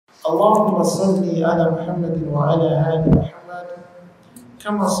اللهم صل على محمد وعلى آل محمد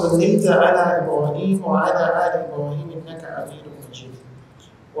كما صليت على إبراهيم وعلى آل إبراهيم إنك حميد مجيد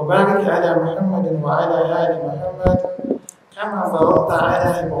وبارك على محمد وعلى آل محمد كما باركت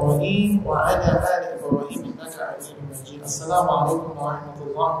على إبراهيم وعلى آل إبراهيم إنك حميد مجيد. السلام عليكم ورحمة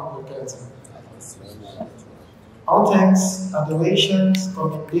الله وبركاته. All thanks, adorations,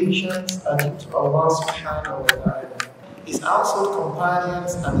 commendations are due to Allah subhanahu wa ta'ala, His household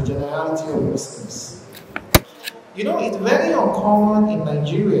companions, and the generality of Muslims. You know, it's very uncommon in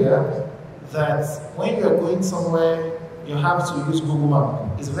Nigeria that when you're going somewhere, you have to use Google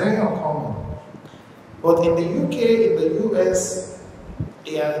Maps. It's very uncommon. But in the UK, in the US,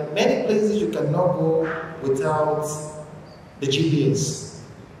 there are many places you cannot go without the GPS.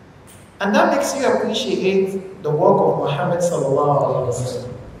 And that makes you appreciate the work of Muhammad sallallahu alaihi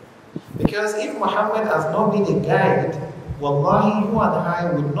wasallam. Because if Muhammad has not been a guide, wallahi, you and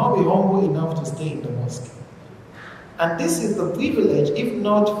I would not be humble enough to stay in the mosque. And this is the privilege, if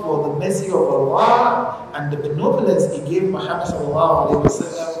not for the mercy of Allah and the benevolence He gave Muhammad sallallahu alaihi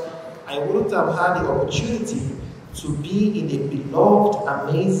wasallam, I wouldn't have had the opportunity to be in a beloved,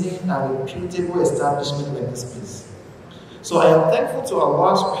 amazing, and reputable establishment like this place. So I am thankful to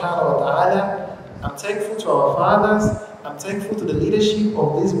Allah subhanahu wa ta'ala. I'm thankful to our fathers. I'm thankful to the leadership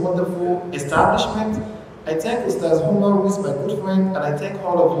of this wonderful establishment. I thank Ustaz Umar, who is my good friend, and I thank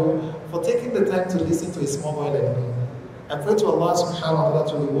all of you for taking the time to listen to a small boy like me. I pray to Allah subhanahu wa ta'ala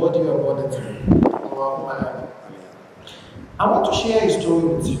to reward you abundantly. I want to share a story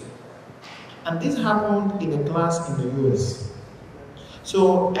with you. And this happened in a class in the US.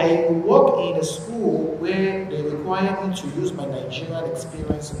 So I work in a school where they require me to use my Nigerian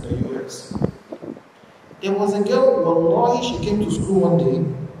experience in the US. There was a girl, wallahi, she came to school one day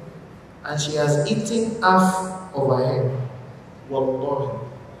and she has eaten half of her head. Wallahi.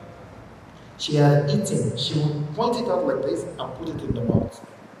 She had eaten. She would point it out like this and put it in the mouth.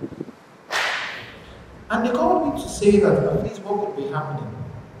 And they called me to say that Afeez, what would be happening?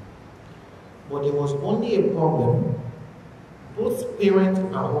 But there was only a problem. Both parents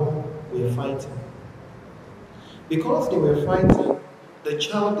at home were fighting. Because they were fighting, the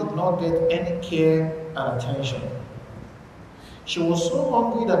child did not get any care and attention. She was so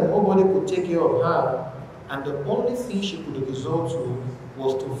hungry that nobody could take care of her, and the only thing she could resort to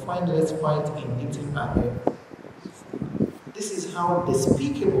was to find respite in eating her head. This is how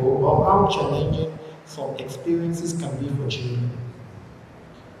despicable or how challenging some experiences can be for children.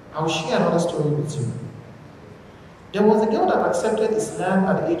 I'll share another story with you. There was a girl that accepted Islam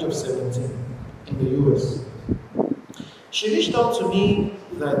at the age of 17 in the US. She reached out to me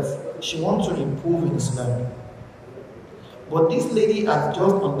that she wants to improve in Islam. But this lady has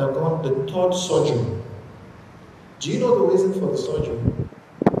just undergone the third surgery. Do you know the reason for the surgery?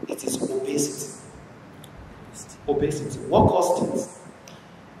 It is obesity. Obesity. What caused it?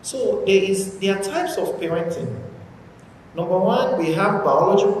 So there are types of parenting. Number one, we have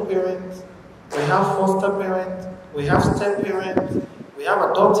biological parents, we have foster parents, we have step parents, we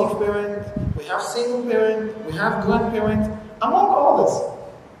have adoptive parents, we have single parents, we have grandparents, among others.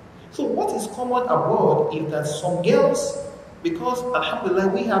 So what is common abroad is that some girls, because alhamdulillah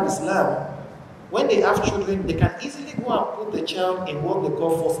we have Islam, when they have children, they can easily go and put the child in what they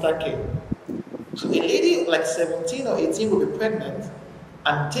call foster care. So a lady like 17 or 18 will be pregnant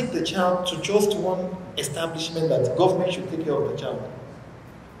and take the child to just one establishment that the government should take care of the child.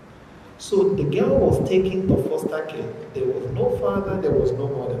 So the girl was taking the foster care. There was no father, there was no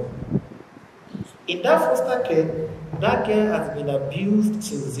mother. In that foster care, that girl has been abused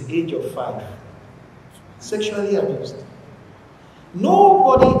since the age of 5. Sexually abused.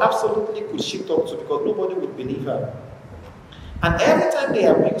 Nobody absolutely could she talk to because nobody would believe her. And every time they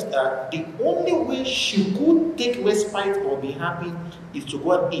abused her, the only way she could take respite or be happy is to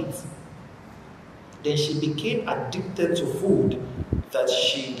go and eat. Then she became addicted to food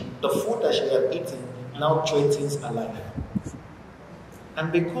the food that she had eaten now threatens her life.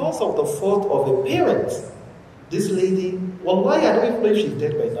 And because of the fault of a parent, this lady, wallahi, I don't even know if she's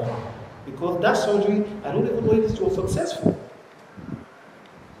dead by now. Because that surgery, I don't even know if it was successful.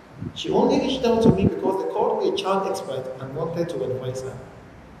 She only reached out to me because they called me a child expert and wanted to advise her.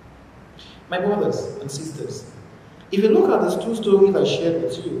 My brothers and sisters, if you look at these two stories I shared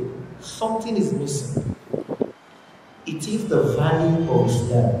with you, something is missing. It is the value of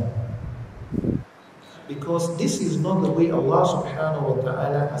Islam. Because this is not the way Allah subhanahu wa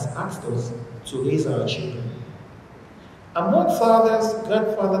ta'ala has asked us to raise our children. Among fathers,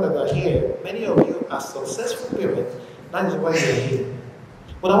 grandfathers that are here, many of you are successful parents. That is why you are here.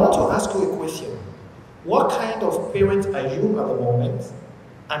 But I want to ask you a question. What kind of parent are you at the moment?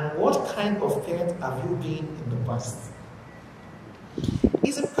 And what kind of parent have you been in the past?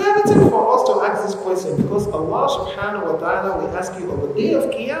 It's imperative for us to ask this question because Allah subhanahu wa ta'ala will ask you on the day of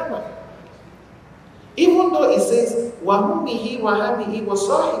Qiyamah. Even though it says, وَهُمِّهِ وَهَمِهِ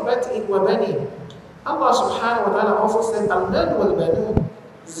وَصَاحِبَتِهِ وَبَنِيهِ, Allah subhanahu wa ta'ala also said, الْمَالُ وَالْبَنُونَ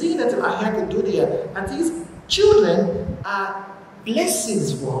زِينَةُ الْحَيَاةِ الدُّنْيَا. And these children are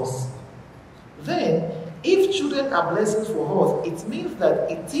blessings for us. Then, if children are blessings for us, it means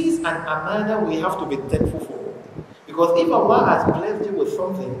that it is an amana we have to be thankful for. Because if Allah has blessed you with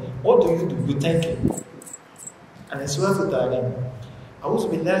something, what do? You thank Him. And in Surah Al-Ta'lim,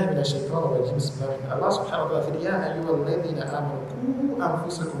 أعوذ بالله من الشيطان الرجيم بسم الله الرحمن الرحيم. Allah subhanahu wa ta'ala said, يا أيها الذين آمنوا قوا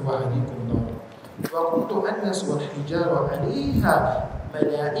أنفسكم وأهليكم نارا وقودها الناس والحجارة عليها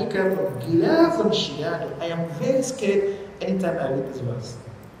ملائكة غلاظ شداد. I am very scared anytime I read this verse.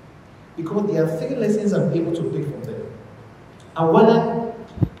 Because there are three lessons I'm able to pick from there. Awalan,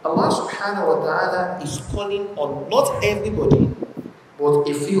 Allah subhanahu wa ta'ala is calling on not everybody, but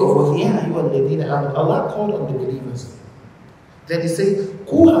a few of us. Yeah, you are Ladina Amin. Allah called on the believers. Then He said,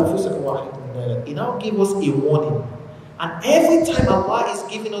 He now gave us a warning. And every time Allah is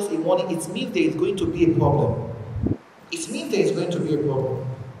giving us a warning, it means there is going to be a problem. It means there is going to be a problem.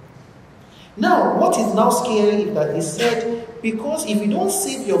 Now, what is now scary is that He said, because if you don't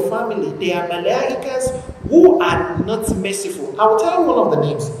save your family, there are malaikas who are not merciful. I will tell you one of the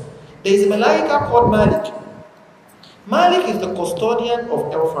names. There is a malaika called Malik. Malik is the custodian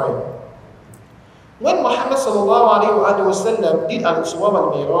of hellfire. When Muhammad ﷺ did Al-Isra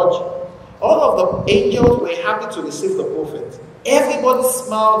al-Miraj, all of the angels were happy to receive the Prophet. Everybody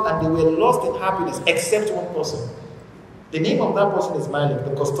smiled and they were lost in happiness except one person. The name of that person is Malik,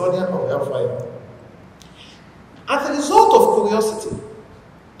 the custodian of hellfire. As a result of curiosity,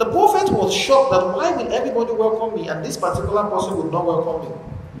 the Prophet was shocked that why will everybody welcome me and this particular person would not welcome me.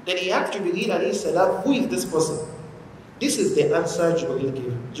 Then he asked Jibreel alayhi salam, who is this person? This is the answer Jibreel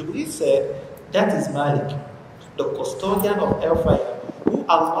gave. Jibreel said, that is Malik, the custodian of hellfire, who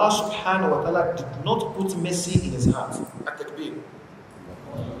Allah subhanahu wa ta'ala did not put mercy in his heart. At-takbir.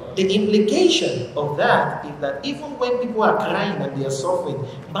 The implication of that is that even when people are crying and they are suffering,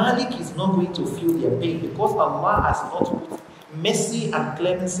 Malik is not going to feel their pain because Allah has not put mercy and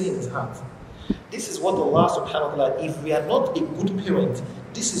clemency in his heart. This is what Allah subhanahu wa ta'ala, if we are not a good parent,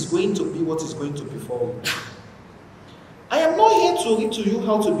 this is going to be what is going to befall you. I am not here to read to you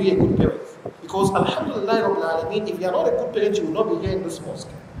how to be a good parent. Because alhamdulillah rabbil alameen, if you are not a good parent, you will not be here in this mosque.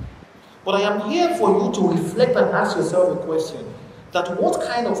 But I am here for you to reflect and ask yourself a question. That what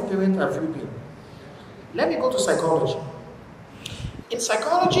kind of parent have you been? Let me go to psychology. In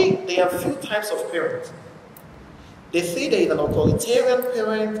psychology, there are a few types of parents. They say there is an authoritarian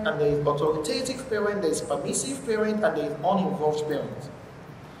parent, and there is authoritative parent, there is permissive parent, and there is uninvolved parent.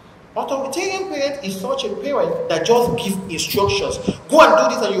 Authoritarian parent is such a parent that just gives instructions. Go and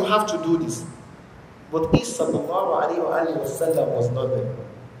do this and you have to do this. But Isa sallallahu alayhi wa sallam was not there.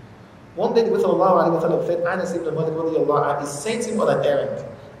 One day the Prophet sallallahu alayhi wa sallam said, Anas ibn Malik radiallahu anhu, he sent him on an errand.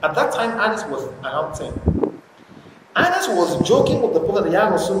 At that time, Anas was around 10. Anas was joking with the Prophet,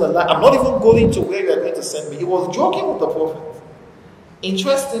 Ya Rasulullah, I'm not even going to where you are going to send me. He was joking with the Prophet.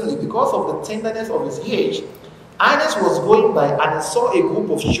 Interestingly, because of the tenderness of his age, Anas was going by and he saw a group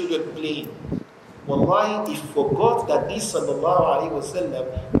of children playing. Wallahi, he forgot that he sallallahu alayhi wa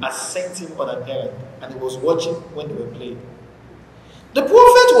sallam had sent him on an errand and he was watching when they were playing. The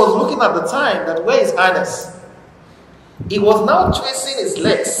Prophet was looking at the time that where is Anas? He was now tracing his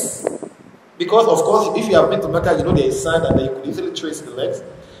legs. Because of course, if you have been to Mecca, you know there is sand and you could easily trace the legs.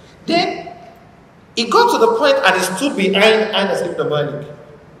 Then, he got to the point and he stood behind Anas ibn Malik.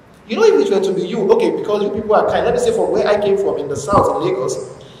 You know, if it were to be you, okay, because you people are kind, let me say from where I came from in the south, in Lagos,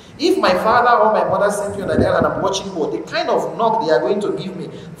 if my father or my mother sent me on an errand and I'm watching board, the kind of knock they are going to give me,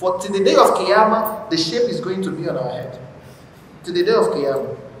 for till the day of Qiyamah, the shape is going to be on our head. To the day of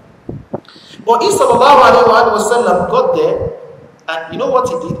Qiyamah. But Isa sallallahu alayhi wa sallam got there, and you know what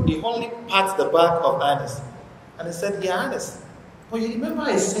he did? He only pats the back of Anas. And he said, Yeah, Anas, but you remember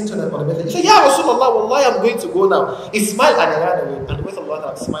I sent you on a message? He said, Yeah, Rasulullah, wallahi, I'm going to go now. He smiled and he ran away. And the Prophet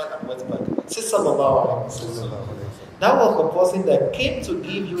Allah smiled and went back. He said, sallallahu alayhi wa sallam. That was the person that came to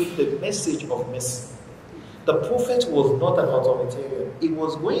give you the message of mercy. The Prophet was not an authoritarian. He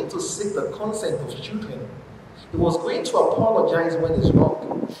was going to seek the consent of children. He was going to apologize when it's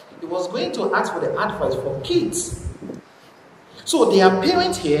wrong. He was going to ask for the advice from kids. So there are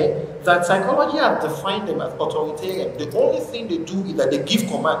parents here that psychology has defined them as authoritarian. The only thing they do is that they give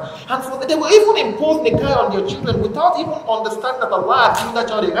command. And for they will even impose nikah on their children without even understanding that Allah has given that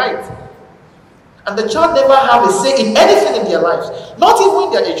child a right. And the child never have a say in anything in their lives, not even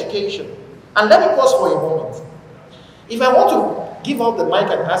in their education. And let me pause for a moment. If I want to give out the mic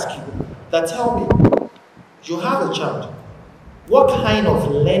and ask you, that tell me, you have a child. What kind of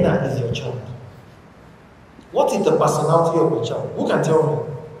learner is your child? What is the personality of your child? Who can tell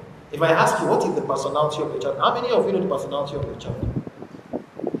me? If I ask you, what is the personality of your child? How many of you know the personality of your child?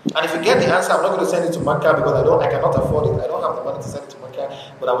 And if you get the answer, I'm not going to send it to Makkah because I cannot afford it. I don't have the money to send it to Makkah,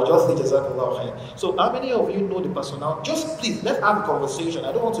 but I will just say Jazakallah khair. So how many of you know the personality? Just please, let's have a conversation.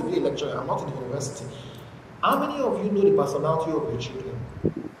 I don't want to be a lecturer. I'm not in the university. How many of you know the personality of your children?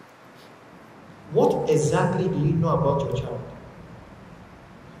 What exactly do you know about your child?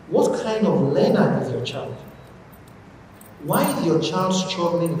 What kind of learner is your child? Why is your child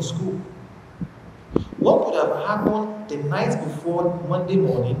struggling in school? What could have happened the night before Monday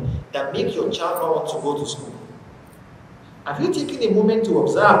morning that make your child not want to go to school? Have you taken a moment to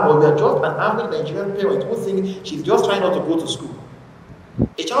observe, or you are just an average Nigerian parent who thinks she's just trying not to go to school?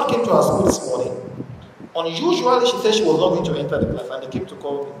 A child came to our school this morning. Unusually, she said she was not going to enter the class, and they came to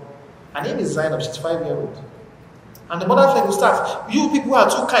call me. Her name is Zainab, she's 5-year-old. And the mother said, Ustaz, you people are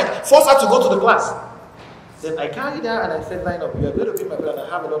too kind, force her to go to the class. Then I carried her and I said, Zainab, you are going to be my brother and I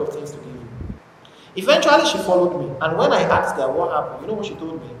have a lot of things to give you. Eventually, she followed me. And when I asked her what happened, you know what she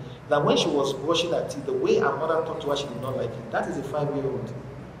told me? That when she was brushing her teeth, the way her mother talked to her, she did not like it. That is a 5-year-old.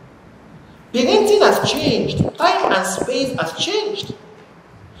 Parenting has changed. Time and space has changed.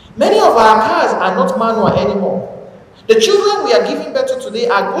 Many of our cars are not manual anymore. The children we are giving birth to today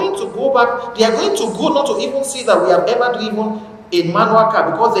are going to go back. They are going to go not to even see that we have ever driven a manual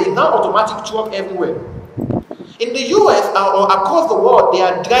car because there is now automatic truck everywhere. In the US or across the world, there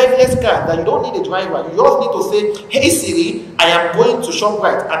are driverless cars that you don't need a driver. You just need to say, hey Siri, I am going to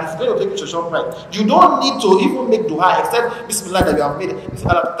ShopRite, and it's going to take you to ShopRite. You don't need to even make dua except Bismillah that you have made.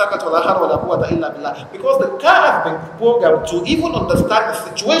 Because the car has been programmed to even understand the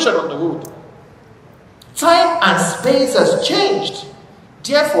situation on the road. Time and space has changed.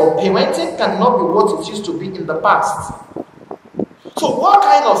 Therefore, parenting cannot be what it used to be in the past. So what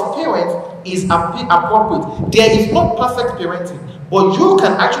kind of parent is appropriate? There is no perfect parenting, but you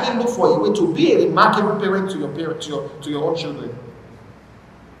can actually look for a way to be a remarkable parent to your to your own children.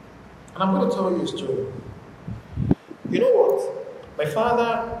 And I'm going to tell you a story. You know what? My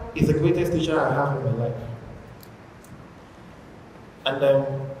father is the greatest teacher I have in my life. And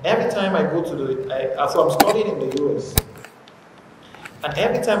every time I go to so I'm studying in the US. And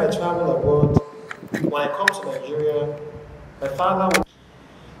every time I travel abroad, when I come to Nigeria, my father,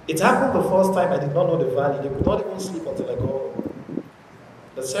 it happened the first time I did not know the valley. They could not even sleep until I got home.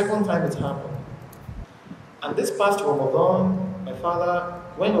 The second time it happened. And this past Ramadan, my father,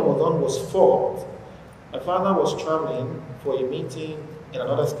 when Ramadan was 4th, my father was traveling for a meeting in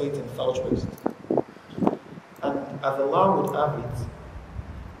another state in Southwest. And as Allah would have it,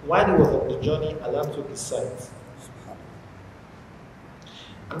 while he was on the journey, Allah took his sight.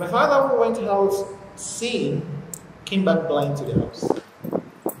 And my father, who went out seeing, came back blind to the house.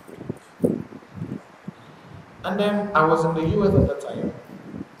 And then I was in the US at that time.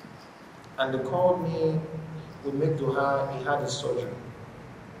 And they called me, we make dua, he had his surgery.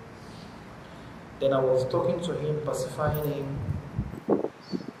 Then I was talking to him, pacifying him.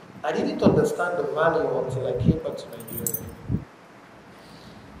 I didn't understand the value until I came back to Nigeria.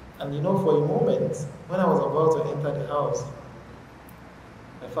 And you know, for a moment, when I was about to enter the house,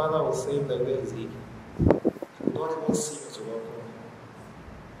 my father was saying that, where is he? Not even see me to welcome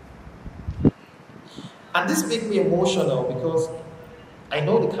me. And this made me emotional because I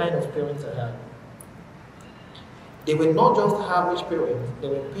know the kind of parents I had. They were not just average parents, they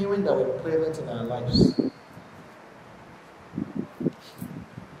were parents that were present in our lives.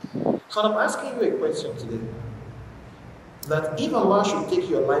 So I'm asking you a question today. That if Allah should take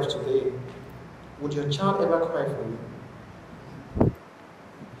your life today, would your child ever cry for you?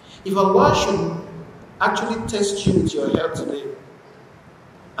 If Allah should actually test you with your health today,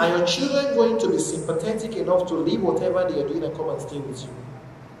 are your children going to be sympathetic enough to leave whatever they are doing and come and stay with you?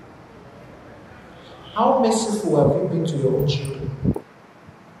 How merciful have you been to your own children?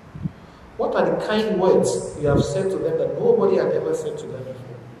 What are the kind words you have said to them that nobody had ever said to them before?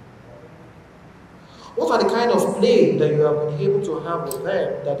 What are the kind of play that you have been able to have with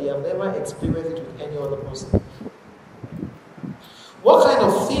them that they have never experienced it with any other person? What kind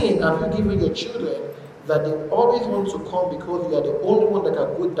of feeling have you given your children that they always want to come because you are the only one that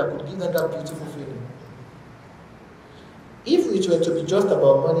could give them that beautiful feeling? If it were to be just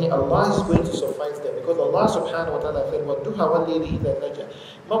about money, Allah is going to suffice them because Allah subhanahu wa ta'ala said,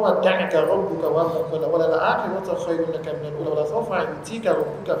 ما ودعك ربك وما قلى وللآخرة خير لك من الأولى ولسوف يؤتيك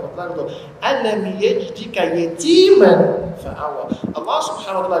ربك فترضى ألم يجدك يتيما فآوى. Allah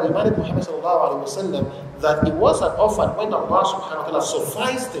subhanahu wa ta'ala reminded Muhammad sallallahu alayhi wa sallam that he was an orphan when Allah subhanahu wa ta'ala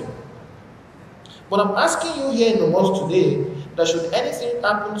sufficed him. But I'm asking you here in the mosque today that should anything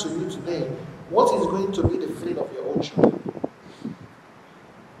happen to you today, what is going to be the feeling of your own children?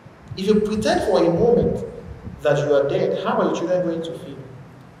 If you pretend for a moment that you are dead, how are your children going to feel?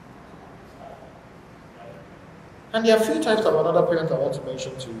 And there are a few types of another parent I want to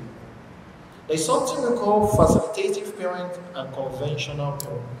mention to you. There is something we call facilitative parent and conventional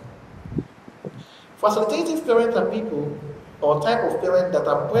parent. Facilitative parents are people or type of parent that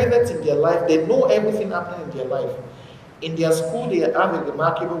are present in their life. They know everything happening in their life. In their school, they have a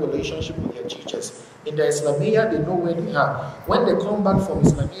remarkable relationship with their teachers. In their Islamiyah, they know where they are. When they come back from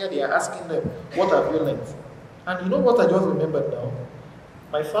Islamiyah, they are asking them, what have you learned? And you know what I just remembered now?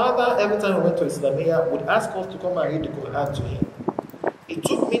 My father, every time we went to Islamiyah, would ask us to come and read the Quran to him. It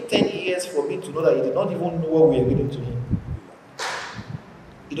took me 10 years for me to know that he did not even know what we were reading to him.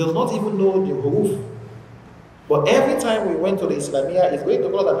 He does not even know the huruf. But every time we went to the Islamiyah, he's going to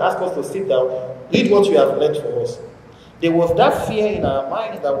go and ask us to sit down, read what you have learned for us. There was that fear in our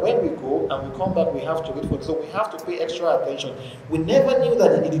mind that when we go and we come back, we have to read for it. So we have to pay extra attention. We never knew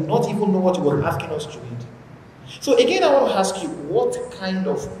that he did not even know what he was asking us to read. So again, I want to ask you, what kind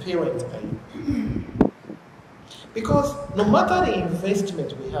of parent are you? Because no matter the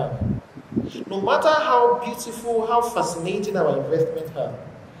investment we have, no matter how beautiful, how fascinating our investment are,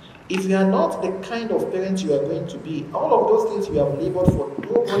 if you are not the kind of parent you are going to be, all of those things you have labored for,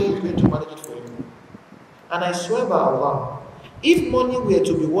 nobody is going to manage it for you. And I swear by Allah, if money were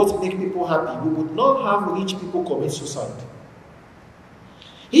to be what make people happy, we would not have rich people commit suicide.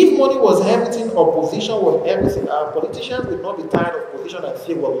 If money was everything or position was everything, our politicians would not be tired of position and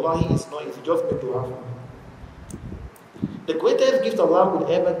say, Wallahi, it's not, it's just meant to happen. The greatest gift Allah would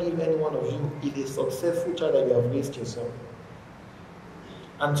ever give any one of you is a successful child that you have raised yourself.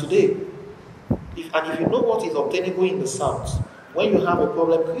 And today, if you know what is obtainable in the South, when you have a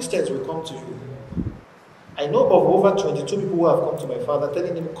problem, Christians will come to you. I know of over 22 people who have come to my father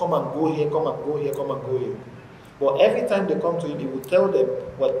telling him, come and go here, come and go here, come and go here. But every time they come to him, he will tell them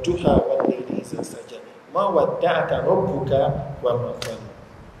what duha, what ladies and such.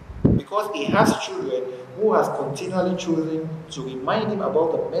 Because he has children who has continually chosen to remind him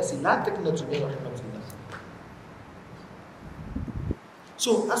about the mercy, not taking it to me.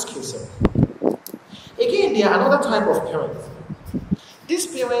 So ask yourself. Again, there are another type of parents. These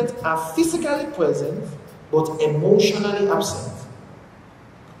parents are physically present but emotionally absent.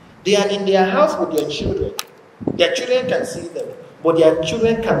 They are in their house with their children. Their children can see them, but their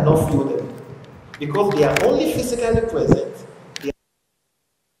children cannot feel them. Because they are only physically present, they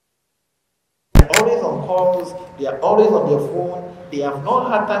are always on calls, they are always on their phone, they have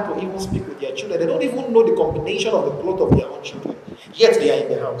not had time to even speak with their children. They don't even know the combination of the clothes of their own children. Yet they are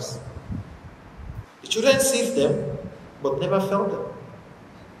in the house. The children see them, but never felt them.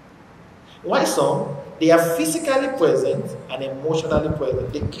 Why some? They are physically present and emotionally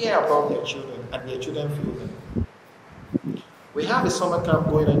present. They care about their children and their children feel them. We have a summer camp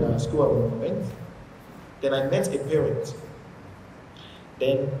going on in our school at the moment. Then I met a parent.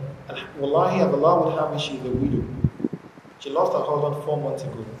 Then, wallahi, Allah would have me, she is a widow. She lost her husband 4 months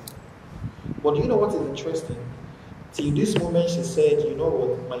ago. But you know what is interesting? Till this moment she said, you know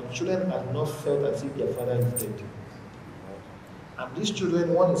what, my children have not felt as if their father is dead. And these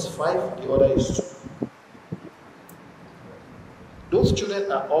children, one is 5, the other is 2. Those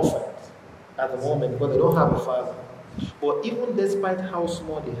children are orphans at the moment because they don't have a father. But even despite how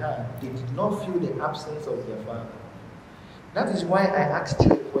small they are, they did not feel the absence of their father. That is why I asked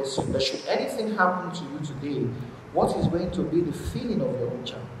you a question, that should anything happen to you today, what is going to be the feeling of your own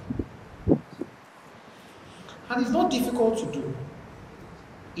child? And it's not difficult to do.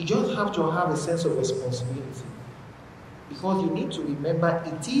 You just have to have a sense of responsibility. Because you need to remember,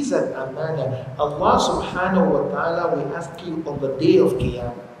 it is an amana. Allah subhanahu wa ta'ala will ask you on the day of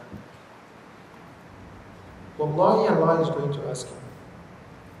Qiyamah. Wallahi, Allah is going to ask you.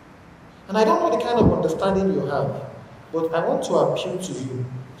 And I don't know the kind of understanding you have, but I want to appeal to you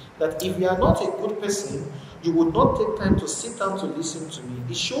that if you are not a good person, you would not take time to sit down to listen to me.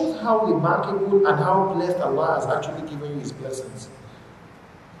 It shows how remarkable and how blessed Allah has actually given you His blessings.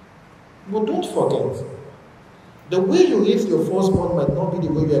 But don't forget, the way you raise your firstborn might not be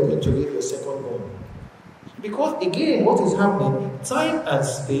the way you are going to raise your secondborn. Because again, what is happening? Time and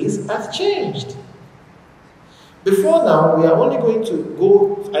space has changed. Before now, we are only going to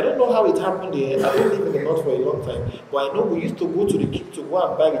go, I don't know how it happened here, I don't live in the north for a long time, but I know we used to go to to go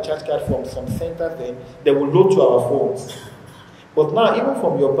and buy a recharge card from some centers then, they will load to our phones. But now, even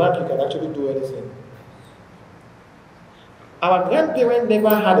from your bank, you can actually do anything. Our grandparents never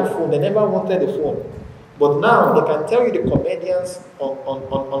had a phone, they never wanted a phone. But now, they can tell you the comedians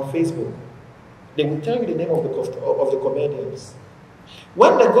on Facebook. They will tell you the name of the comedians.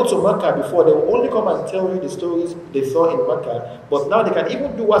 When they go to Makkah before, they will only come and tell you the stories they saw in Makkah. But now they can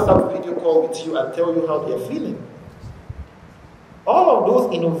even do WhatsApp video call with you and tell you how they are feeling. All of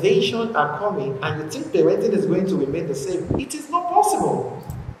those innovations are coming, and you think parenting is going to remain the same. It is not possible.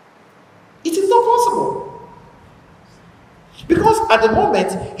 It is not possible. Because at the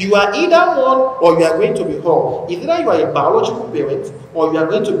moment, you are either one or you are going to be all. Either you are a biological parent or you are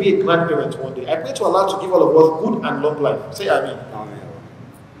going to be a grandparent one day. I pray to Allah to give all of us good and long life. Say Amen. Amen.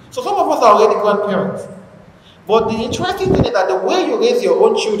 So some of us are already grandparents. But the interesting thing is that the way you raise your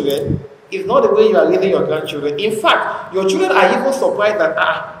own children is not the way you are raising your grandchildren. In fact, your children are even surprised that,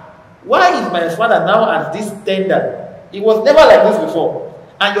 why is my father now as this tender? He was never like this before.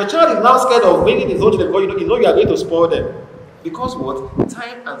 And your child is now scared of bringing his own children because you know you are going to spoil them. Because what?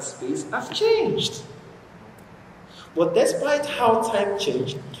 Time and space have changed. But despite how time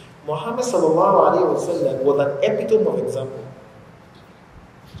changed, Muhammad sallallahu alaihi wasallam was an epitome of example.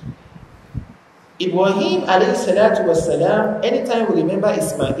 Ibrahim alayhi salatu wasalam, anytime we remember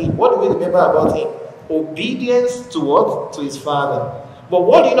Ismail, what do we remember about him? Obedience to what? To his father. But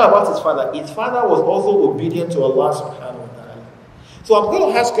what do you know about his father? His father was also obedient to Allah subhanahu wa ta'ala. So I'm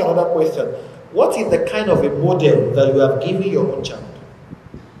going to ask you another question. What is the kind of a model that you have given your own child?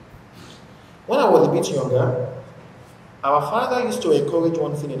 When I was a bit younger, our father used to encourage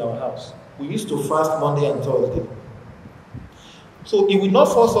one thing in our house. We used to fast Monday and Thursday. So he would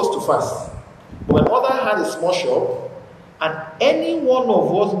not force us to fast. But my mother had a small shop, and any one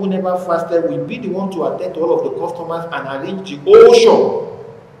of us who never fasted will be the one to attend to all of the customers and arrange the whole shop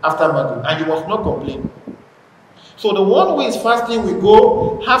after Maghrib. And you must not complain. So the one who is fasting will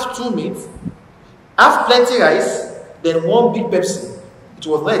go have 2 meats, have plenty rice, then 1 big Pepsi. It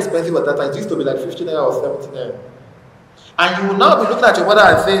was not expensive at that time. It used to be like 15 naira or 17 naira. And you will now be looking at your mother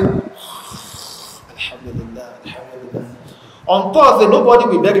and saying, Alhamdulillah, Alhamdulillah. On Thursday, nobody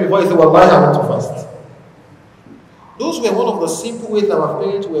will beg you before you say, well, why I want to fast? Those were one of the simple ways that our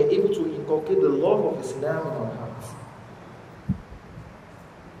parents were able to inculcate the love of Islam in our hearts.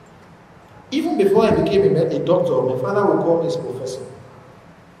 Even before I became a doctor, my father would call me his professor.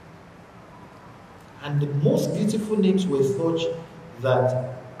 And the most beautiful names were such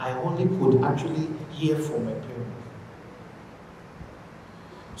that I only could actually hear from my parents.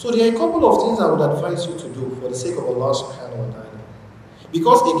 So there are a couple of things I would advise you to do for the sake of Allah subhanahu wa ta'ala.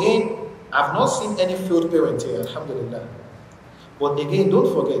 Because again, I've not seen any failed parent here, alhamdulillah. But again,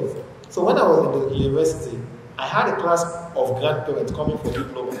 don't forget. So when I was in the university, I had a class of grandparents coming for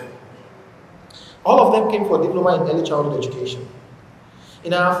diploma. All of them came for diploma in early childhood education.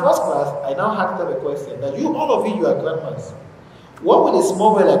 In our first class, I now asked them a question. That all of you are grandmas. What will a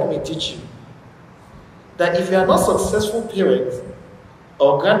small boy like me teach you? That if you are not successful parents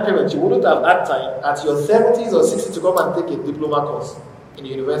or grandparents, you wouldn't have had time at your 70s or 60s to come and take a diploma course in the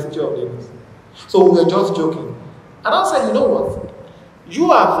University of Lagos. So we were just joking. And I said, you know what? You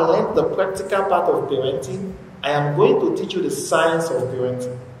have learned the practical part of parenting. I am going to teach you the science of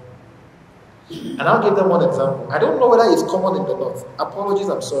parenting. And I'll give them one example. I don't know whether it's common in the north. Apologies,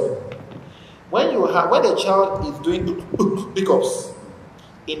 I'm sorry. When a child is doing hiccups,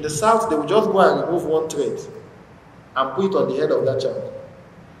 in the south, they will just go and remove one thread and put it on the head of that child.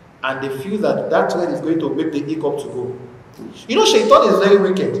 And they feel that that thread is going to make the hiccup to go. You know, Shaitan is very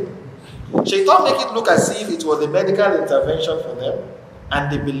wicked. Shaitan make it look as if it was a medical intervention for them,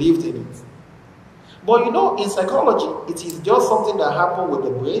 and they believed in it. But you know, in psychology, it is just something that happens with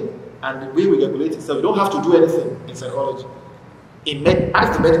the brain and the way we regulate itself. You don't have to do anything in psychology.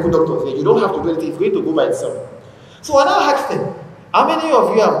 Ask the medical doctors, you don't have to do anything, it's going to go by itself. So I now asked them, how many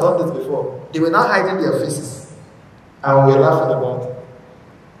of you have done this before? They were now hiding their faces, and we were laughing about it.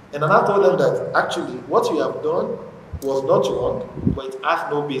 And I told them that actually what you have done was not wrong, but it has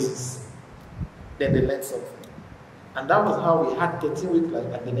no basis. Then they learned something. And that was how we had 13-week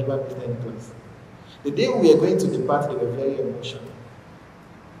life, and they never missed any class. The day we were going to depart, they were very emotional.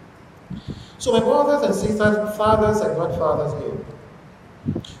 So my brothers and sisters, fathers and grandfathers here,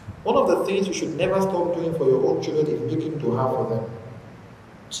 one of the things you should never stop doing for your own children is making dua for them.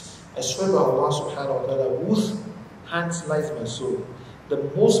 I swear by Allah subhanahu wa ta'ala, whose hands lies my soul, the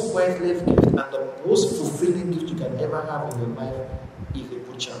most priceless gift and the most fulfilling gift you can ever have in your life is a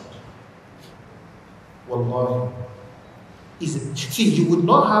good child. Wallahi. See, you would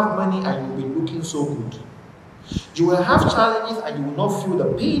not have money and you will be looking so good. You will have challenges and you will not feel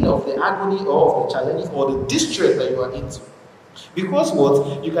the pain of the agony or of the challenges or the distress that you are into. Because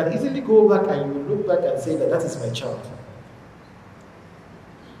what? You can easily go back and you will look back and say that that is my child.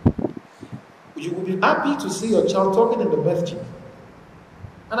 You will be happy to see your child talking in the masjid.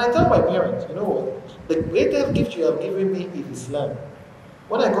 And I tell my parents, you know what? The greatest gift you have given me is Islam.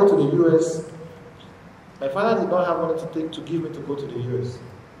 When I go to the US, my father did not have money to give me to go to the US.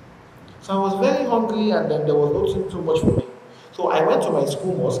 So I was very hungry and then there was not too much for me. So I went to my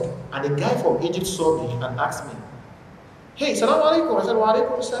school mosque and a guy from Egypt saw me and asked me, "Hey, salam alaikum." I said, "Wa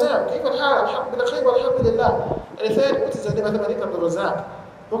alaikum salam. Kayfa al-hal? Alhamdulillah." And he said, "What is your name?" I said, "Afeez Abdulurasak."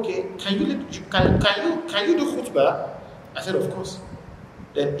 "Okay, can you do khutbah?" I said, "Of course."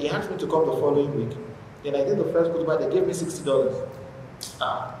 Then he asked me to come the following week. Then I did the first khutbah, they gave me $60.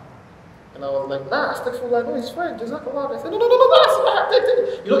 And I was like, "Nah, astaghfirullah, no, it's fine, jazakallah." I said, no, that's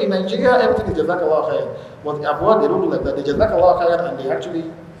fine. You know, in Nigeria, everything is jazakallah khair. But abroad, they don't do like that. They jazakallah khair and they actually...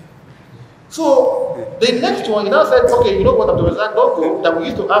 So, the next one, he now said, "Okay, you know what, Abdulurasak, don't go, that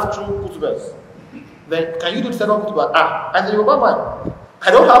we used to have 2 khutbahs. Then, can you do the second khutbah?" I said, "Yoruba man,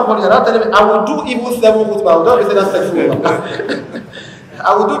 I don't have money." You're not telling me, I will do even 7 khutbah. I will not be saying astaghfirullah.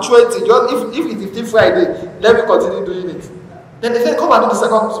 I will do 20, just if it is still Friday, let me continue doing it. Then they said, "Come and do the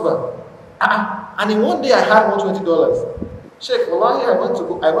second khutbah." And in one day I had $120. Sheikh, wallahi, I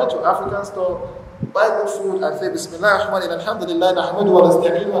went to African store, buy good food and say Bismillah ar-Rahman ar-Rahim, Alhamdulillah, nahmadu wa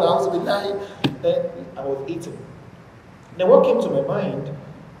nasta'inu wa na'udhu billahi. Then I was eating. Then what came to my mind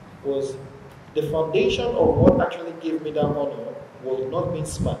was the foundation of what actually gave me that honor was not being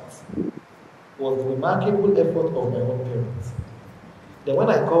smart, was the remarkable effort of my own parents. Then when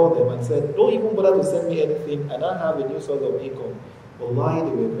I called them and said, "Don't even bother to send me anything, and I have a new source of income," wallahi,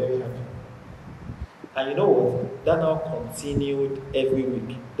 they were very happy. And you know what? That now continued every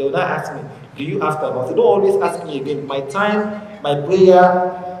week. They would not ask me, "Do you have time?" I said, "Don't always ask me again. My time, my prayer,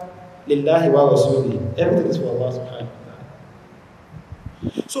 lillahi wa rasuli. Everything is for Allah subhanahu wa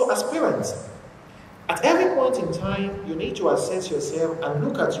ta'ala." So as parents, at every point in time, you need to assess yourself and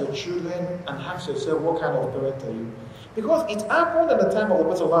look at your children and ask yourself, what kind of parent are you? Because it happened at the time of the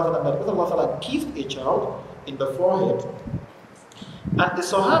Prophet ﷺ that the Prophet ﷺ kissed a child in the forehead. And the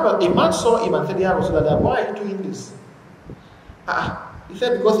Sahaba, a man saw him and said, "Ya Rasulullah, why are you doing this?" He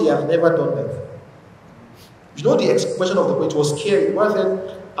said, "Because he has never done that." You know the expression of the point was scary. The Prophet said,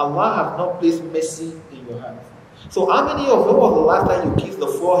 "Allah has not placed mercy in your heart." So how many of you was the last time you kissed the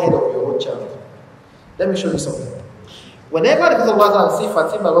forehead of your own child? Let me show you something. Whenever the Prophet see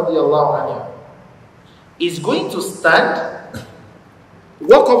Fatima radiallahu anha is going to stand,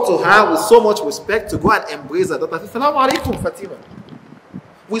 walk up to her with so much respect to go and embrace her daughter, say, "Assalamu alaikum, Fatima."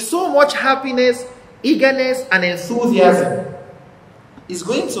 With so much happiness, eagerness, and enthusiasm, he's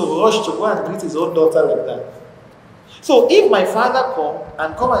going to rush to go and greet his own daughter like that. So if my father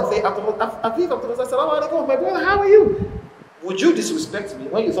come and say, "Afeez Abdulurasak, assalamu alaikum, my brother, how are you?" Would you disrespect me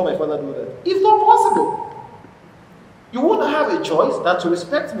when you saw my father do that? It's not possible. You wouldn't have a choice than to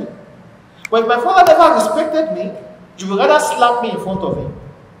respect me. But if my father never respected me, you would rather slap me in front of him.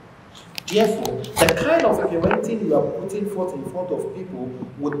 Therefore, the kind of parenting you are putting forth in front of people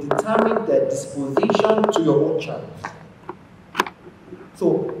would determine their disposition to your own child.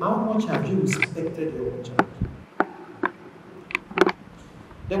 So, how much have you respected your own child?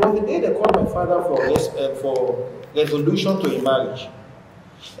 There was a day they called my father for resolution to a marriage.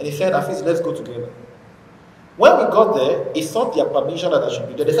 And he said, "Afeez, let's go together." When we got there, he sought their permission that I should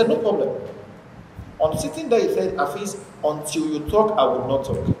be there. They said, "No problem." On sitting there, he said, "Afeez, until you talk, I will not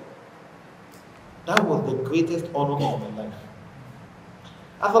talk." That was the greatest honor of my life.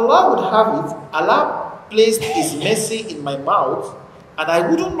 As Allah would have it, Allah placed His mercy in my mouth, and I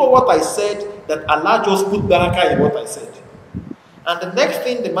wouldn't know what I said, that Allah just put barakah in what I said. And the next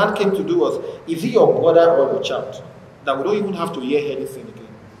thing the man came to do was, "Is he your brother or your child?" That we don't even have to hear anything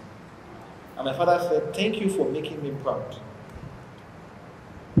again. And my father said, "Thank you for making me proud.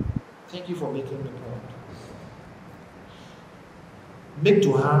 Thank you for making me proud." Make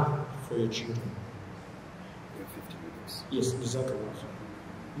dua for your children. Yes, exactly.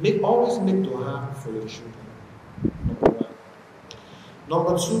 Always make dua for your children. Number 1.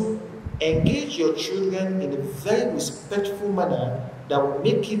 Number 2, engage your children in a very respectful manner that will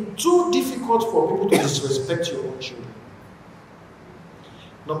make it too difficult for people to disrespect your own children.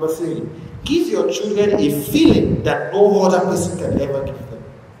 Number 3, give your children a feeling that no other person can ever give them.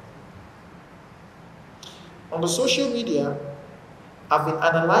 On the social media, I've been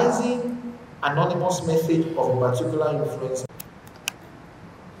analyzing anonymous message of a particular influencer.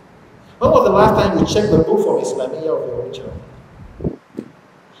 When was the last time you check the book from Islamiyah of your own child.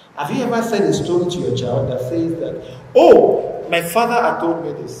 Have you ever said a story to your child that says that, oh, my father had told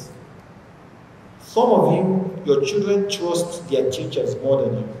me this? Some of you, your children trust their teachers more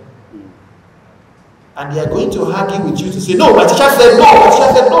than you. And they are going to argue with you to say, no, my teacher said no, my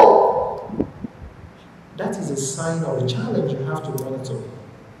teacher said no. That is a sign of a challenge you have to monitor.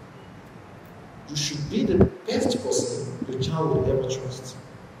 You should be the best person your child will ever trust.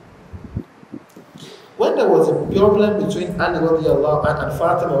 When there was a problem between Ali radiallahu anha and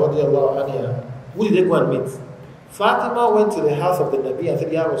Fatima radiallahu anha, who did they go and meet? Fatima went to the house of the Nabi and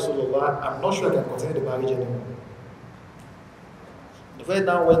said, Ya Rasulullah, I'm not sure I can continue the marriage anymore. The Prophet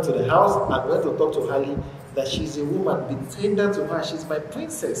now went to the house and went to talk to Ali that she's a woman, be tender to her, she's my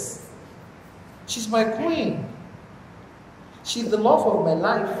princess. She's my queen. She's the love of my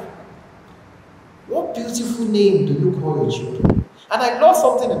life. What beautiful name do you call your children? And I love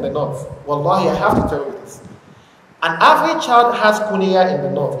something in the north. Wallahi, I have to tell you this. An average child has kunya in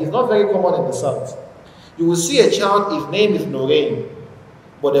the north. It's not very common in the south. You will see a child, his name is Norain,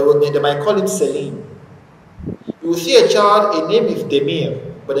 but they might call him Selim. You will see a child, his name is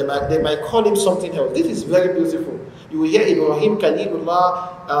Demir, but they might call him something else. This is very beautiful. You will hear Ibrahim,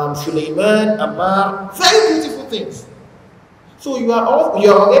 Khalilullah, Sulaiman, Ammar, very beautiful things. So you are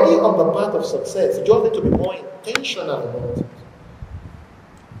already on the path of success. You just need to be more intentional about it.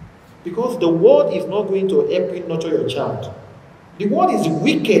 Because the world is not going to help you nurture your child. The world is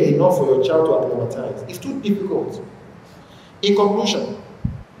wicked enough for your child to acclimatize. It's too difficult. In conclusion,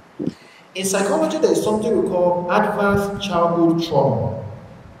 in psychology there is something we call adverse childhood trauma.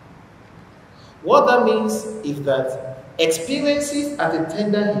 What that means is that experiences at a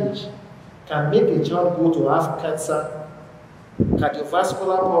tender age can make a child go to have cancer,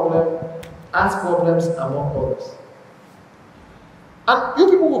 cardiovascular problem, heart problems, among others. And you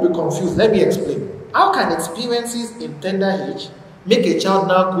people will be confused. Let me explain. How can experiences in tender age make a child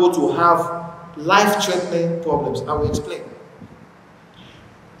now go to have life-threatening problems? I will explain.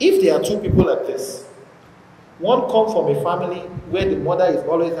 If there are two people like this, one comes from a family where the mother is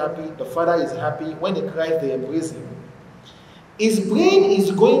always happy, the father is happy, when he cries they embrace him, his brain is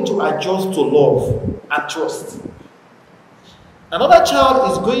going to adjust to love and trust. Another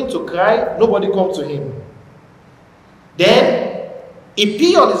child is going to cry, nobody comes to him. Then he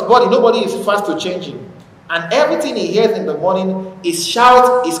pee on his body, nobody is fast to change him. And everything he hears in the morning is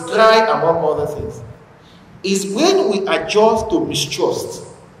shout, is cry, among other things. His brain will adjust to mistrust.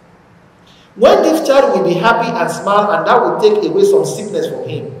 When this child will be happy and smile, and that will take away some sickness from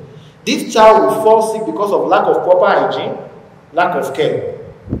him, this child will fall sick because of lack of proper hygiene, lack of care.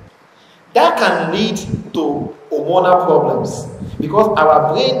 That can lead to hormonal problems because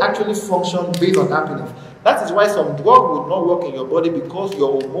our brain actually functions based on happiness. That is why some drug will not work in your body because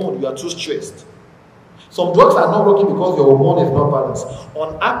your hormone, you are too stressed. Some drugs are not working because your hormone is not balanced.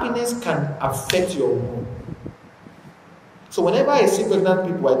 Unhappiness can affect your hormone. So whenever I see pregnant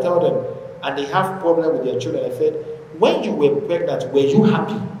people, I tell them, and they have problem with their children, I said, when you were pregnant, were you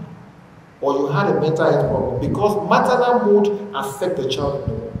happy? Or you had a mental health problem? Because maternal mood affects the child in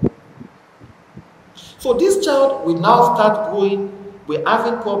the womb. So this child will now start growing, we're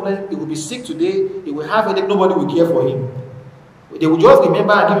having problems, he will be sick today, he will have headache, nobody will care for him. They will just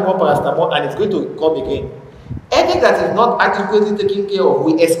remember and give him one paracetamol and it's going to come again. Anything that is not adequately taken care of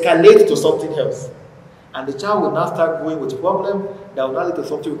will escalate to something else. And the child will now start growing with problem that will now lead to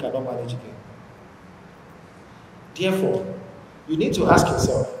something we cannot manage again. Therefore, you need to ask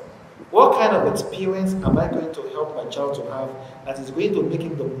yourself, what kind of experience am I going to help my child to have that is going to make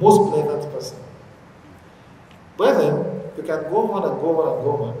him the most pleasant person? Brethren, we can go on and go on and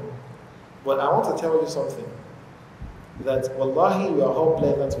go on, but I want to tell you something, that wallahi, you are all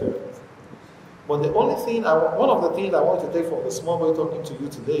pleasant parents. But the only thing, one of the things I want to take from the small boy talking to you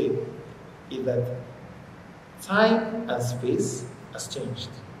today is that time and space has changed.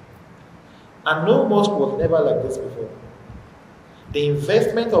 And no mosque was never like this before. The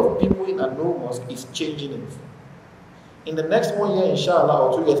investment of people in a no mosque is changing it. In the next 1 year,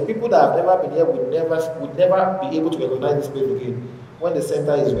 inshallah, or 2 years, people that have never been here would never be able to recognize this place again when the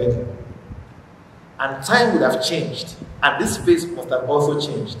center is ready. And time would have changed, and this space must have also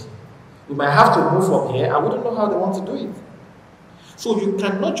changed. We might have to move from here, and we don't know how they want to do it. So you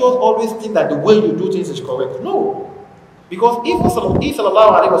cannot just always think that the way you do things is correct. No. Because even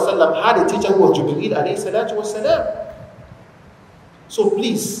Sallallahu Alaihi Wasallam had a teacher who was Jibreel alayhi salatu wasalam. So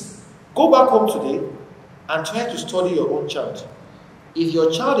please, go back home today and try to study your own child. Is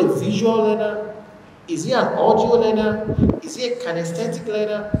your child a visual learner? Is he an audio learner? Is he a kinesthetic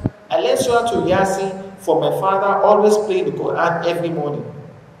learner? I learned Surah to Yasin from my father, always playing the Quran every morning.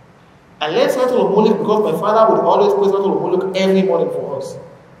 I learned Salatul Mulk because my father would always pray Salatul Mulk every morning for us.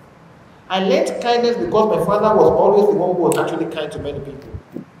 I learned kindness because my father was always the one who was actually kind to many people.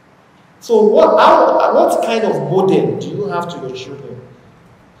 So what kind of model do you have to your children?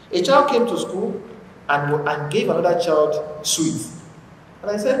 A child came to school and gave another child sweets.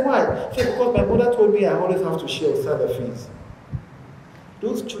 And I said, why? He said, because my mother told me I always have to share with Afeez.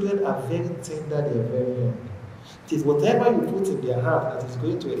 Those children are very tender, they are very young. It is whatever you put in their heart that is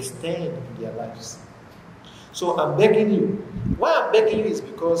going to extend in their lives. So I'm begging you. Why I'm begging you is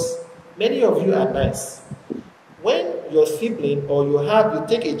because many of you are nice. When your sibling or you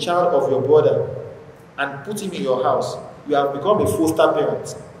take a child of your brother and put him in your house, you have become a foster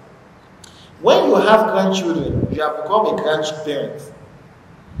parent. When you have grandchildren, you have become a grandparent.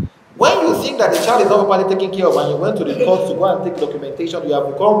 When you think that the child is not properly taken care of and you went to the court to go and take documentation, you have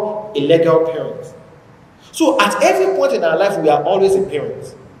become a legal parent. So at every point in our life, we are always a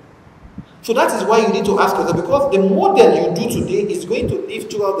parent. So that is why you need to ask yourself, because the model you do today is going to live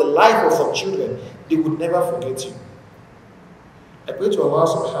throughout the life of some children. They would never forget you. I pray to Allah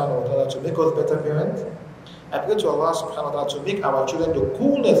subhanahu wa ta'ala to make us better parents. I pray to Allah subhanahu wa ta'ala to make our children the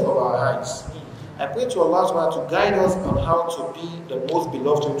coolness of our eyes. I pray to Allah subhanahu wa ta'ala to guide us on how to be the most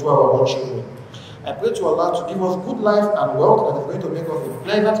beloved to our own children. I pray to Allah to give us good life and wealth that is going to make us a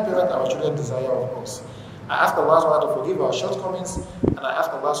pleasant parent our children desire of us. I ask Allah subhanahu wa ta'ala to forgive our shortcomings, and I ask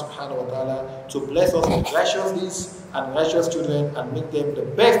Allah subhanahu wa ta'ala to bless us with righteous deeds and righteous children and make them the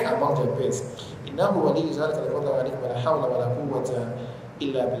best among their best. Before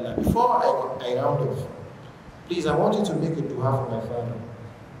I round off, please, I want you to make a dua for my father.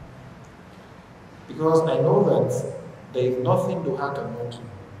 Because I know that there is nothing dua cannot do.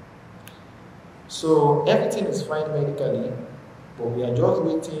 So everything is fine medically, but we are just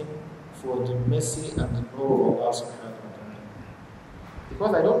waiting for the mercy and the know of Allah subhanahu wa ta'ala.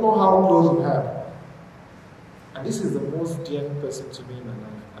 Because I don't know how close we are. And this is the most dear person to me in my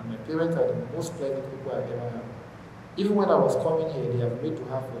life. And my parents are the most pleasant people I've ever had. Even when I was coming here, they have made to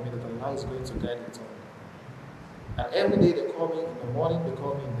have for me that Allah is going to guide it all. And every day they call me in the morning, they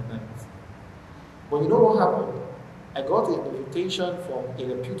call me in the night. But you know what happened? I got an invitation from a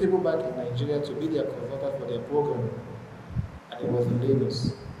reputable bank in Nigeria to be their consultant for their program. And it was in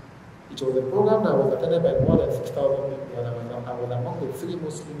Lagos. It was a program that was attended by more than 6,000 people, and I was among the 3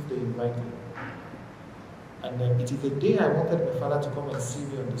 Muslims they invited. And it is the day I wanted my father to come and see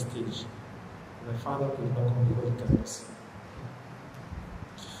me on the stage. My father could not come because he cannot see.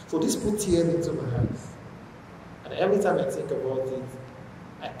 So this put tears into my eyes. And every time I think about it,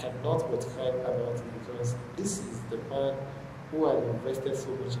 I cannot but cry about it, because this is the man who has invested so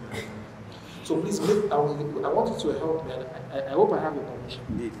much in my life. So please, I want you to help me, and I hope I have your permission.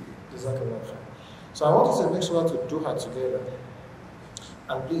 So I want you to make sure to do her together.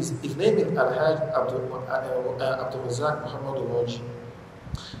 And please, his name is Abdulurasak Muhammad.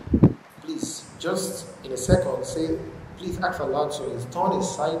 Please, just in a second, say, please ask Allah to turn his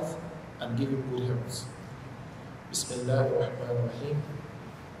sight and give him good health. Bismillahirrahmanirrahim.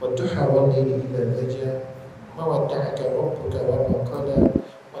 وَالضُّحَى وَاللَّيْلِ إِذَا سَجَىٰ مَا وَدَّعَكَ رَبُّكَ وَمَا قَلَىٰ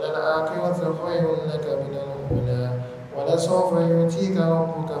وَلَلْآخِرَةُ خَيْرٌ لَكَ مِنَ الْأُولَىٰ وَلَسَوْفَ يُؤْتِيكَ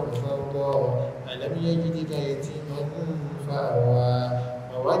رَبُّكَ فَتَرْضَىٰ أَلَمْ يَجِدْكَ يَتِيمًا فَآوَىٰ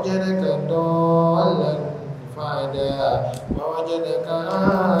وَوَجَدَكَ ضَالًّا فَهَدَىٰ وَوَجَدَكَ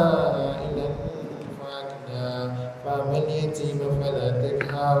عَائِلًا فَأَغْنَىٰ فَأَمَّا الْيَتِيمَ فَلَا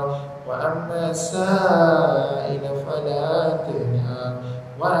تَقْهَرْ وَأَمَّا السَّائِلَ فَلَا تَنْهَرْ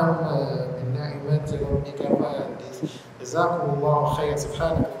وَأَمَّا بِنِعْمَةِ رَبِّكَ فَحَدِّثْ. جزاكم الله خيرا.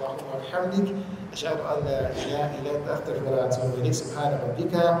 سبحانك اللهم وبحمدك أشهد أن لا إله إلا أنت أستغفرك وأتوب إليك. سبحان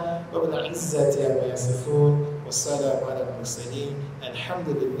ربك رب العزة عما يصفون والسلام على المرسلين الحمد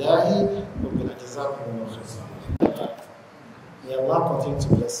لله رب العالمين. جزاكم الله خيرا. May Allah continue to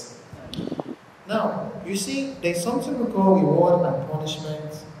bless. Now, you see, there is something we call reward and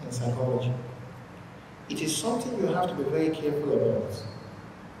punishment in psychology. It is something you have to be very careful about,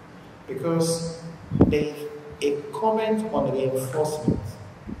 because there is a comment on reinforcement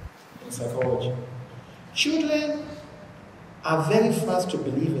in psychology. Children are very fast to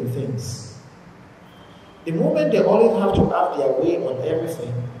believe in things. The moment they always have to have their way on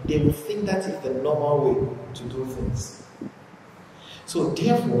everything, they will think that is the normal way to do things. So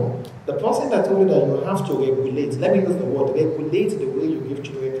therefore, the person that told you that you have to regulate, let me use the word, regulate the way you give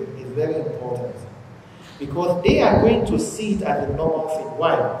children is very important. Because they are going to see it as the normal thing.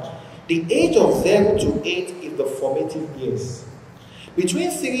 Why? The age of 0 to 8 is the formative years. Between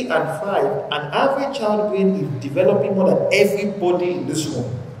 3 and 5, an average child brain is developing more than everybody in this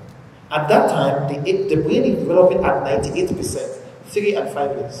room. At that time, the brain is developing at 98%, 3 and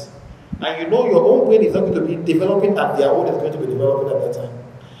 5 years. And you know your own brain is not going to be developing and their own is going to be developing at that time.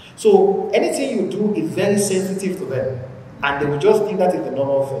 So anything you do is very sensitive to them. And they will just think that is the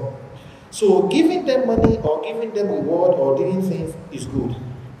normal thing. So giving them money or giving them reward or doing things is good.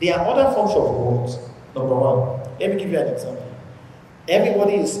 There are other forms of rewards. Number one, let me give you an example.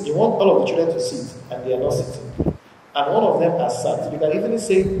 Everybody is, you want all of the children to sit and they are not sitting. And one of them has sat. You can easily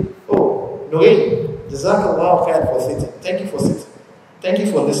say, oh, Noreen, Jazakallah khair for sitting. Thank you for sitting. Thank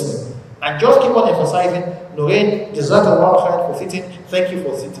you for listening. And just keep on emphasizing, Noreen, Jazakallah khair for sitting. Thank you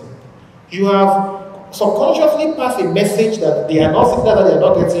for sitting. You have subconsciously passed a message that they are not sitting, that they are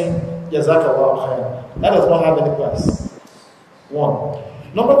not getting Jazakallah khair. That does not have any price. One.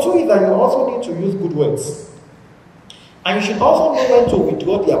 Number two is that you also need to use good words. And you should also know when to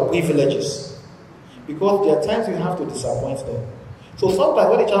withdraw their privileges. Because there are times you have to disappoint them. So sometimes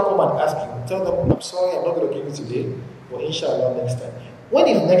when a child comes and asks you, tell them, I'm sorry, I'm not going to give you today, but inshallah next time. When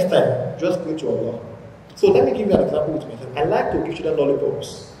is next time? Just pray to Allah. So let me give you an example with myself. I like to give children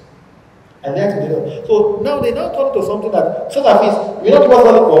lollipops. I like to do that. So now they now turn to something that, so that means, you not give us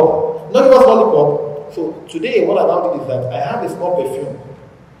lollipop, not give us lollipop. So today what I now do is that I have a small perfume.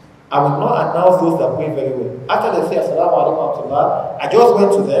 I will not announce those that pray very well. After they say Assalamu alaikum wa rahmatullah, I just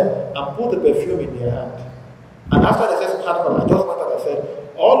went to them and put the perfume in their hand. And after they said Subhanallah, I just went and I said,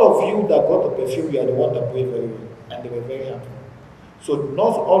 all of you that got the perfume, you are the one that prayed very well. And they were very happy. So don't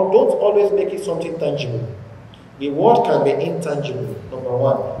always make it something tangible. Reward can be intangible, number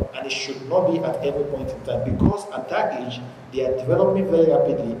one, and it should not be at every point in time, because at that age, they are developing very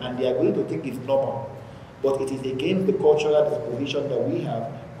rapidly and they are going to think it's normal. But it is against the cultural disposition that we have,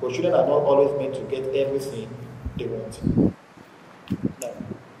 because children are not always meant to get everything they want.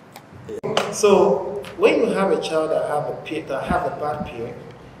 No. So, when you have a child that have a bad peer,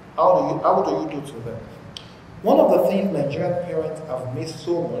 how do you do to them? One of the things Nigerian parents have missed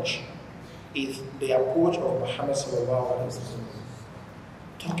so much is the approach of Muhammad sallallahu alaihi wasallam,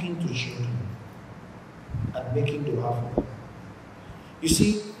 talking to children and making dua for them. You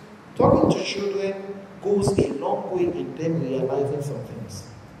see, talking to children goes a long way in them realizing some things.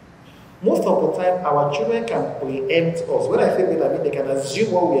 Most of the time, our children can preempt us. When I say that, I mean they can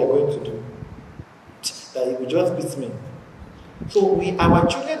assume what we are going to do. That it will just beat me. So our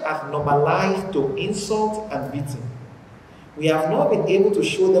children have normalized to insult and beating. We have not been able to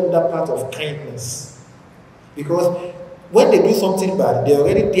show them that part of kindness. Because when they do something bad,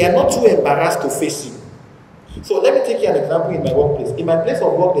 they are not too embarrassed to face you. So let me take you an example in my workplace. In my place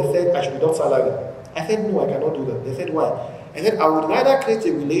of work, they said I should deduct salary. I said, no, I cannot do that. They said, why? I said, I would rather create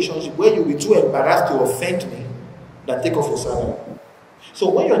a relationship where you'll be too embarrassed to offend me than take off your salary. So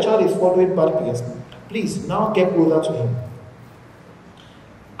when your child is following bad peers, please now get closer to him.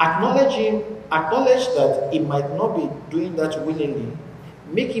 Acknowledge that he might not be doing that willingly.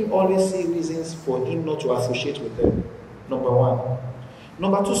 Make him always see reasons for him not to associate with them. Number one.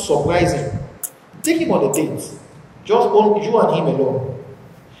 Number two, surprise him. Take him on a date. Just own you and him alone.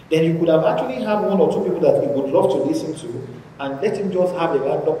 Then you could have actually had one or two people that he would love to listen to and let him just have a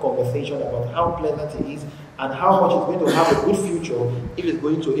random conversation about how pleasant he is and how much he's going to have a good future if he's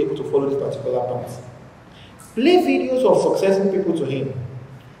going to be able to follow this particular path. Play videos of successful people to him.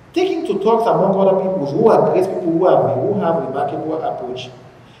 Take him to talks among other people who are great people who have remarkable approach.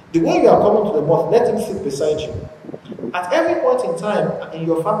 The way you are coming to the mosque, let him sit beside you. At every point in time in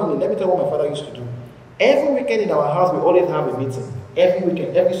your family, let me tell you what my father used to do. Every weekend in our house, we always have a meeting. Every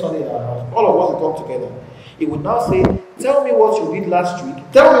weekend, every Sunday in our house, all of us will come together. He would now say, tell me what you did last week.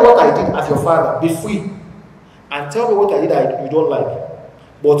 Tell me what I did as your father. Be free. And tell me what I did that you don't like.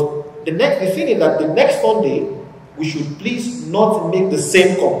 But the thing is that the next Sunday, we should please not make the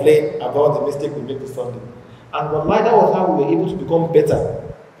same complaint about the mistake we made this Sunday. And wallahi, that was how we were able to become better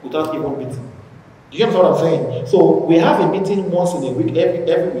without even meeting. Do you understand what I'm saying? So we have a meeting once in a week,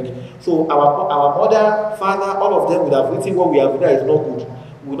 every week. So our mother, father, all of them would have written what we have done is not good.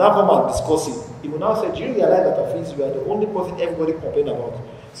 We will now come and discuss it. He will now say, do you realize that Afeez, you are the only person everybody complain about?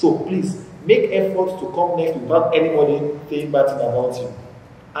 So please, make efforts to come next without anybody saying bad things about you.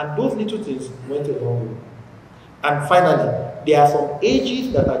 And those little things went a long way. And finally, there are some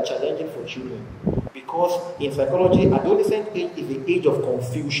ages that are challenging for children. Because in psychology, adolescent age is the age of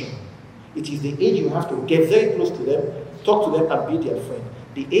confusion. It is the age you have to get very close to them, talk to them and be their friend.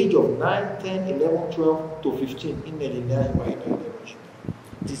 The age of 9, 10, 11, 12 to 15,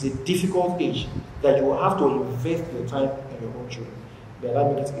 it is a difficult age that you will have to invest your time in your own children. May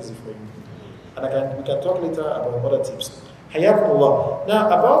Allah make it easy for you. And we can talk later about other tips. Hayakumullah. Now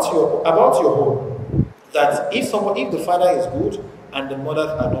about your home, that if the father is good and the mothers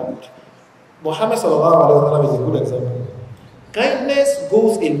are not good. Muhammad sallallahu alaihi wasallam is a good example. Kindness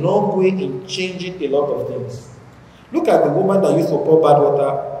goes a long way in changing a lot of things. Look at the woman that used to pour bad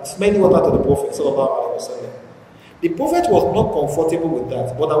water, smelling water to the Prophet. The Prophet was not comfortable with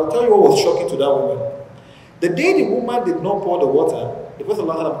that. But I will tell you what was shocking to that woman. The day the woman did not pour the water, the Prophet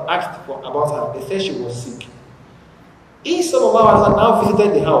asked about her. They said she was sick. He now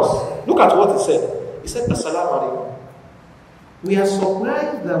visited the house. Look at what he said. He said, Assalamu alaikum. We are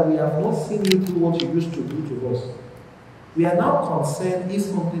surprised that we have not seen you do what you used to do to us. We are now concerned if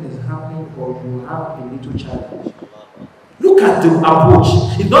something is happening or you have a little challenge. Look at the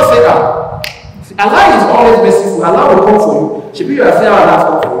approach. He does not say that. Allah is always merciful. Allah will come for you. Should be your affair, Allah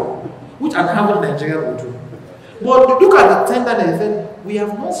will come for you. Which an average Nigerian will do. But look at the tenderness. He said, we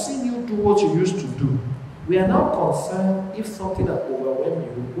have not seen you do what you used to do. We are now concerned if something that overwhelmed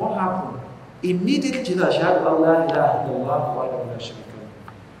you. What happened? Immediately, Jesus said, Allah ilaha illallah wa la sharika lahu.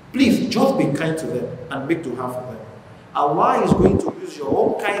 Please, just be kind to them and make to have for them. Allah is going to use your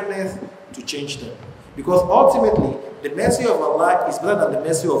own kindness to change them. Because ultimately, the mercy of Allah is better than the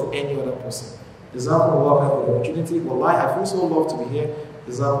mercy of any other person. Jazakumullah for the opportunity. Wallahi, I feel so loved to be here.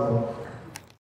 Jazakumullah.